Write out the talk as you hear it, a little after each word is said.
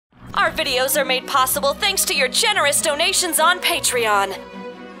Our videos are made possible thanks to your generous donations on Patreon.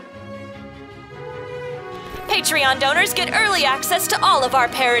 Patreon donors get early access to all of our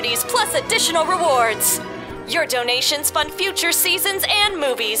parodies, plus additional rewards. Your donations fund future seasons and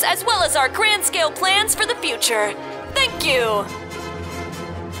movies, as well as our grand-scale plans for the future. Thank you!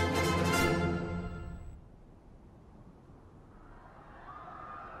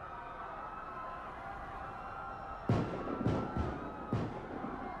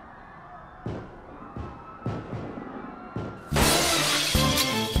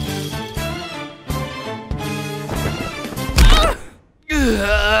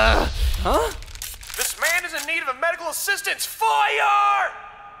 Huh? This man is in need of a medical assistance! Fire!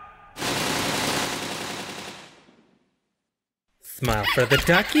 Smile for the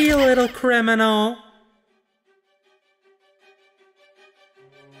ducky, you little criminal.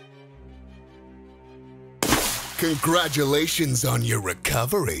 Congratulations on your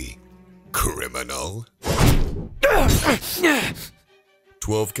recovery, criminal.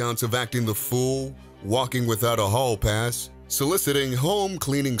 12 counts of acting the fool, walking without a hall pass, soliciting home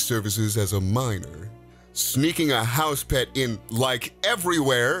cleaning services as a minor, sneaking a house pet in like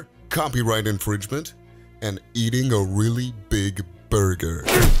everywhere, copyright infringement, and eating a really big burger.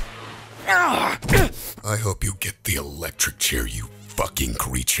 I hope you get the electric chair, you fucking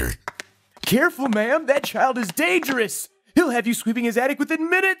creature. Careful, ma'am. That child is dangerous. He'll have you sweeping his attic within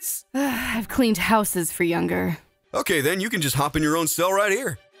minutes. I've cleaned houses for younger. Okay, then you can just hop in your own cell right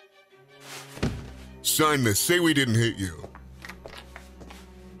here. Sign this. Say we didn't hit you.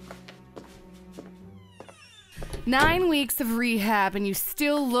 9 weeks of rehab and you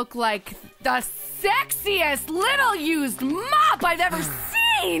still look like the sexiest little used mop I've ever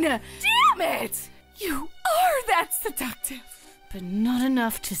seen! Damn it! You are that seductive, but not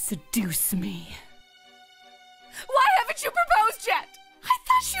enough to seduce me. Why haven't you proposed yet? I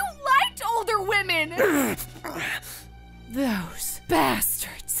thought you liked older women! Those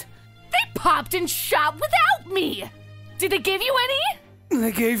bastards. They popped and shot without me! Did they give you any?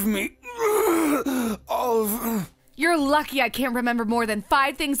 They gave me all of... You're lucky I can't remember more than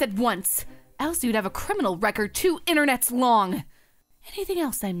 5 things at once. Else you'd have a criminal record 2 internets long. Anything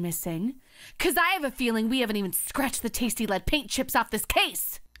else I'm missing? 'Cause I have a feeling we haven't even scratched the tasty lead paint chips off this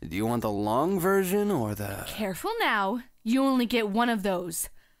case. Do you want the long version or the... Careful now. You only get one of those.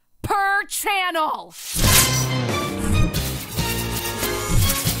 Per channel!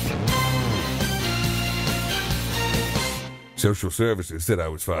 Social services said I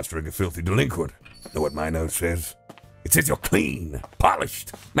was fostering a filthy delinquent. Know what my note says? It says you're clean,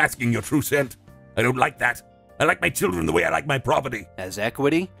 polished, masking your true scent. I don't like that. I like my children the way I like my property. As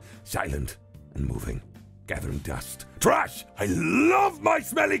equity? Silent and moving, gathering dust. Trash! I love my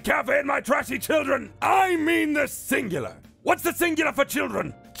smelly cafe and my trashy children! I mean the singular. What's the singular for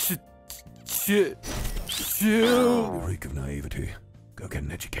children? Chill. You reek of naivety. Go get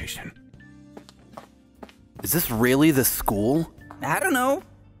an education. Is this really the school? I don't know.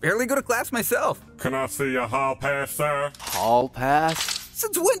 Barely go to class myself. Can I see your hall pass, sir? Hall pass?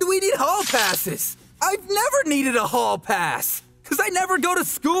 Since when do we need hall passes? I've never needed a hall pass, because I never go to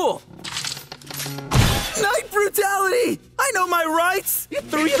school. Night brutality! I know my rights! You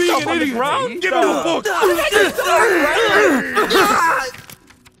threw yourself on the ground? Give him a book!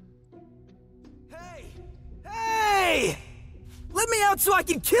 Hey! Let me out so I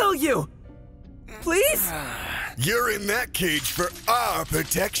can kill you! Please? You're in that cage for our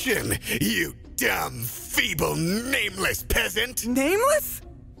protection, you dumb, feeble, nameless peasant. Nameless?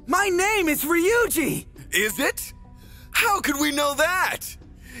 My name is Ryuji! Is it? How could we know that?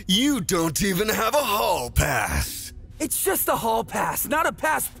 You don't even have a hall pass. It's just a hall pass, not a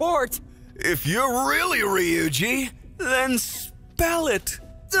passport. If you're really Ryuji, then spell it.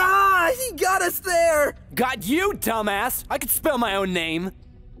 Ah, he got us there! Got you, dumbass! I could spell my own name.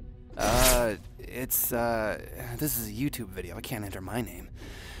 This is a YouTube video. I can't enter my name.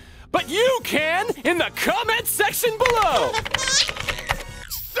 But you can in the comment section below!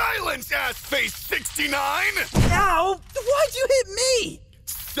 Silence, ass-face 69! Ow! Why'd you hit me?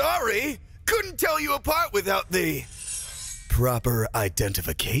 Sorry, couldn't tell you apart without the proper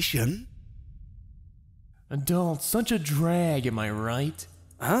identification. Adult, such a drag, am I right?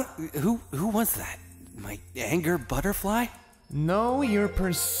 Huh? Who was that? My anger butterfly? No, your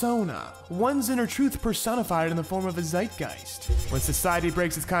persona. One's inner truth personified in the form of a zeitgeist. When society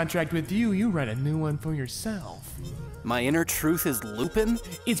breaks its contract with you, you write a new one for yourself. My inner truth is Lupin?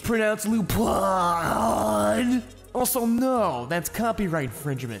 It's pronounced Lupin. Also, no, that's copyright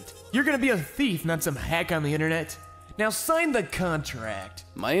infringement. You're gonna be a thief, not some hack on the internet. Now sign the contract.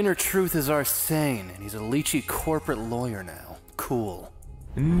 My inner truth is Arsene, and he's a leechy corporate lawyer now. Cool.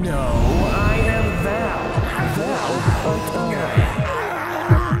 No, I am thou.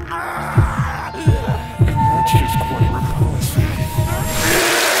 That's just quite repulsive.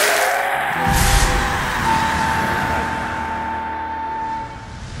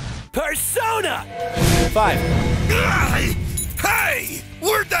 Persona! 5. Hey!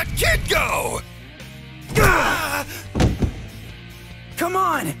 Where'd that kid go? Come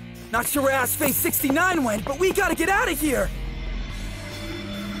on! Not sure where Assface 69 went, but we gotta get out of here!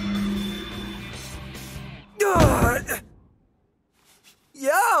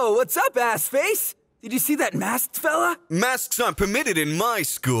 Yo, what's up, Assface? Did you see that masked fella? Masks aren't permitted in my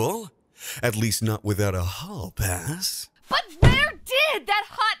school. At least not without a hall pass. But where did that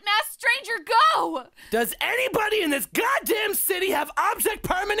hot masked stranger go? Does anybody in this goddamn city have object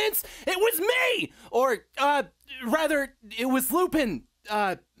permanence? It was me! Or, rather, it was Lupin.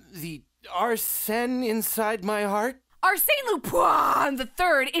 The Arsene inside my heart? Arsene Lupin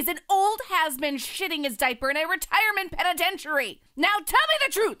III is an old has-been shitting his diaper in a retirement penitentiary. Now tell me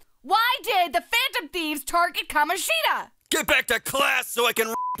the truth. Why did the Phantom Thieves target Kamoshida? Get back to class so I can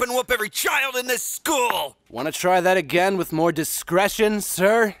rip and whoop every child in this school! Want to try that again with more discretion,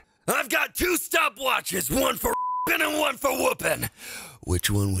 sir? I've got 2 stopwatches, one for ripping and one for whooping. Which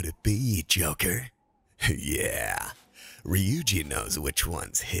one would it be, Joker? Yeah, Ryuji knows which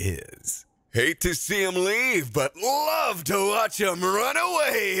one's his. Hate to see him leave, but love to watch him run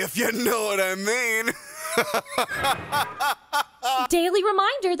away, if you know what I mean. Daily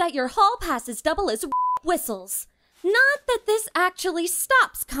reminder that your hall passes double as whistles. Not that this actually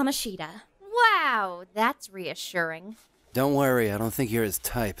stops Kamoshida. Wow, that's reassuring. Don't worry, I don't think you're his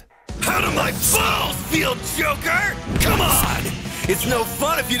type. How do my balls feel, Joker? Come on! It's no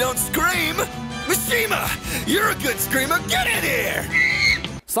fun if you don't scream! Mishima, you're a good screamer, get in here!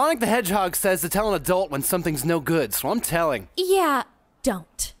 Sonic the Hedgehog says to tell an adult when something's no good, so I'm telling. Yeah,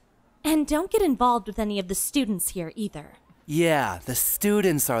 don't. And don't get involved with any of the students here either. Yeah, the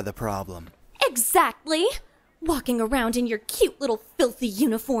students are the problem. Exactly! Walking around in your cute little filthy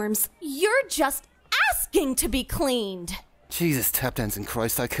uniforms. You're just asking to be cleaned. Jesus, tap dancing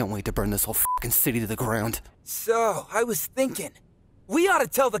Christ, I can't wait to burn this whole f***ing city to the ground. So, I was thinking, we ought to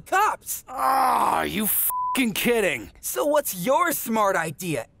tell the cops. Are you f***ing kidding? So what's your smart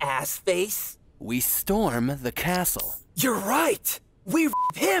idea, Assface? We storm the castle. You're right. We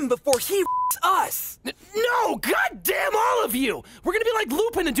rip him before he rips us. No, goddamn all of you! We're gonna be like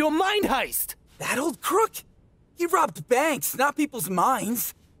Lupin and do a mind heist. That old crook? He robbed banks, not people's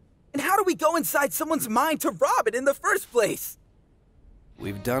minds. And how do we go inside someone's mind to rob it in the first place?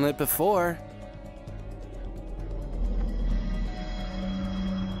 We've done it before.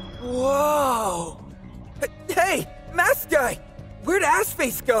 Whoa! Hey, mask guy! Where'd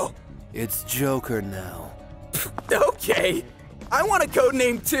Assface go? It's Joker now. Okay, I want a code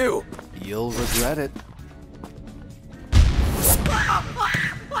name too. You'll regret it.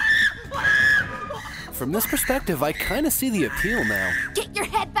 From this perspective, I kind of see the appeal now. Get your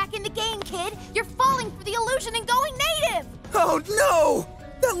head back in the game, kid. You're falling for the illusion and going native. Oh no!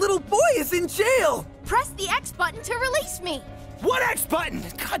 That little boy is in jail! Press the X button to release me. What X button?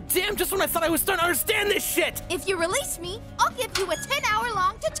 God damn, just when I thought I was starting to understand this shit! If you release me, I'll give you a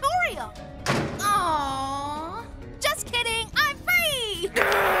 10-hour-long tutorial. Aww. Just kidding, I'm free!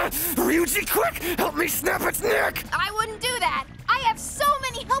 Ryuji, quick! Help me snap its neck! I wouldn't do that. I have so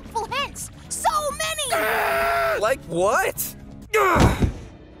many helpful hints. So many! Like what?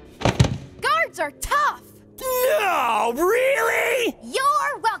 Guards are tough. No, really?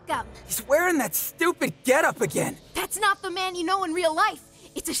 You're welcome. He's wearing that stupid getup again. That's not the man you know in real life.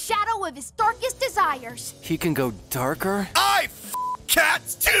 It's a shadow of his darkest desires. He can go darker? I f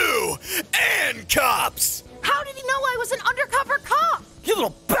cats too! And cops! How did he know I was an undercover cop? You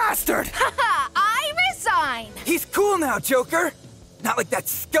little bastard! Haha, I resign. He's cool now, Joker. Not like that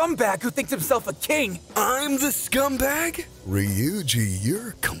scumbag who thinks himself a king. I'm the scumbag? Ryuji,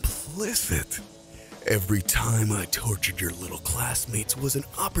 you're complicit. Every time I tortured your little classmates was an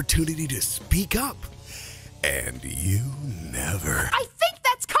opportunity to speak up. And you never. I think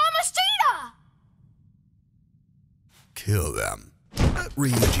that's Kamoshida! Kill them. Let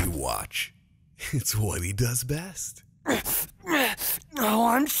Ryuji watch. It's what he does best. Oh,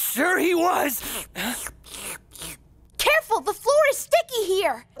 I'm sure he was. Careful, the floor is sticky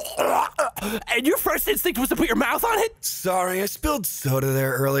here. And your first instinct was to put your mouth on it? Sorry, I spilled soda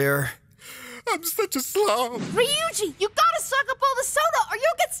there earlier. I'm such a slob. Ryuji, you gotta suck up all the soda or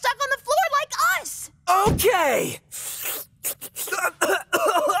you'll get stuck on the floor like us. Okay.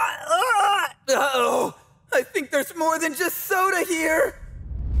 Uh-oh. I think there's more than just soda here.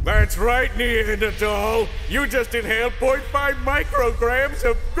 Bird That's right, Neanderthal. You just inhaled 0.5 micrograms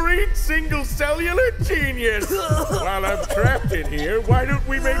of green single-cellular genius. While I'm trapped in here, why don't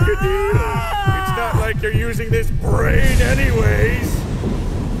we make a deal? It's not like you're using this brain anyways.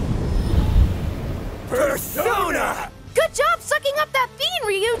 Persona! Good job sucking up that bean,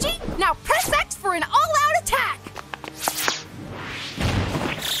 Ryuji! Now press X for an all-out attack!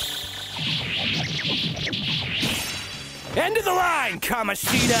 End of the line,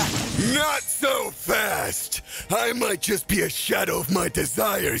 Kamoshida! Not so fast! I might just be a shadow of my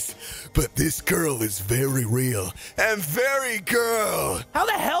desires, but this girl is very real and very girl! How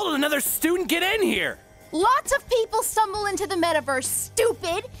the hell did another student get in here? Lots of people stumble into the metaverse,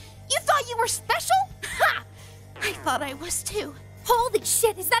 stupid! You thought you were special? Ha! I thought I was too. Holy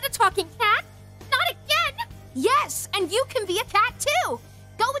shit, is that a talking cat? Not again! Yes, and you can be a cat too!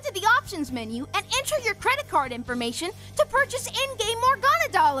 Go into the options menu and enter your credit card information to purchase in-game Morgana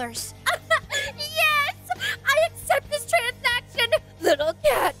dollars. Yes! I accept this transaction, little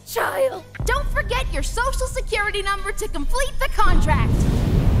cat child. Don't forget your social security number to complete the contract.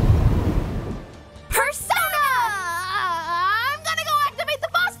 Persona! I'm gonna go activate the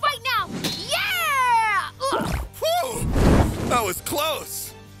boss fight now! Yeah! Whew! That was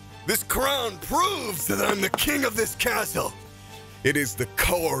close! This crown proves that I'm the king of this castle. It is the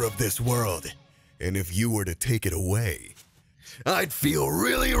core of this world, and if you were to take it away, I'd feel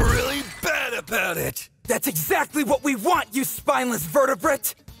really, really bad about it. That's exactly what we want, you spineless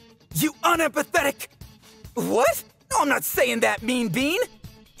vertebrate! You unempathetic... What? No, I'm not saying that, mean bean!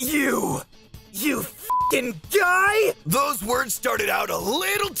 You f***ing guy! Those words started out a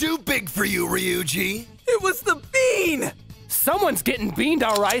little too big for you, Ryuji. It was the bean! Someone's getting beamed,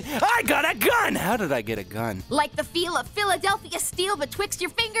 all right. I got a gun! How did I get a gun? Like the feel of Philadelphia steel betwixt your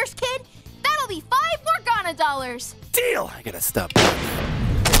fingers, kid? That'll be 5 Morgana dollars. Deal! I gotta stop.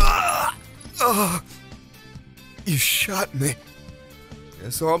 You shot me.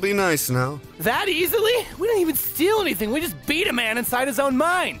 Guess I'll be nice now. That easily? We didn't even steal anything. We just beat a man inside his own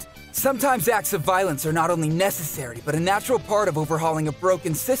mind. Sometimes acts of violence are not only necessary, but a natural part of overhauling a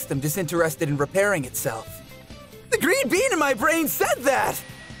broken system disinterested in repairing itself. The green bean in my brain said that!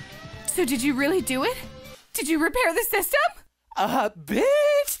 So did you really do it? Did you repair the system?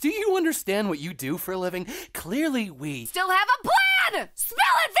 Bitch, do you understand what you do for a living? Clearly we... Still have a plan! Spell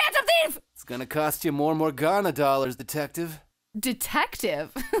it, Phantom Thief! It's gonna cost you more Morgana dollars, detective.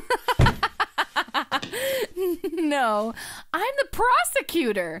 Detective? No, I'm the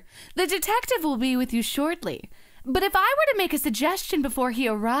prosecutor. The detective will be with you shortly. But if I were to make a suggestion before he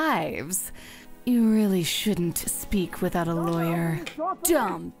arrives, you really shouldn't speak without a lawyer.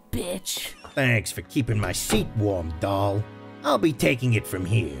 Dumb bitch. Thanks for keeping my seat warm, doll. I'll be taking it from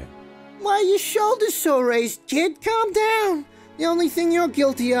here. Why are your shoulders so raised, kid? Calm down. The only thing you're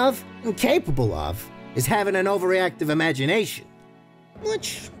guilty of, and capable of, is having an overreactive imagination.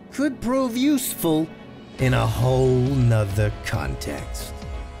 Which could prove useful in a whole nother context.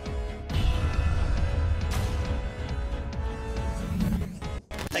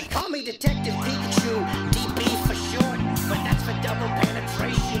 They call me Detective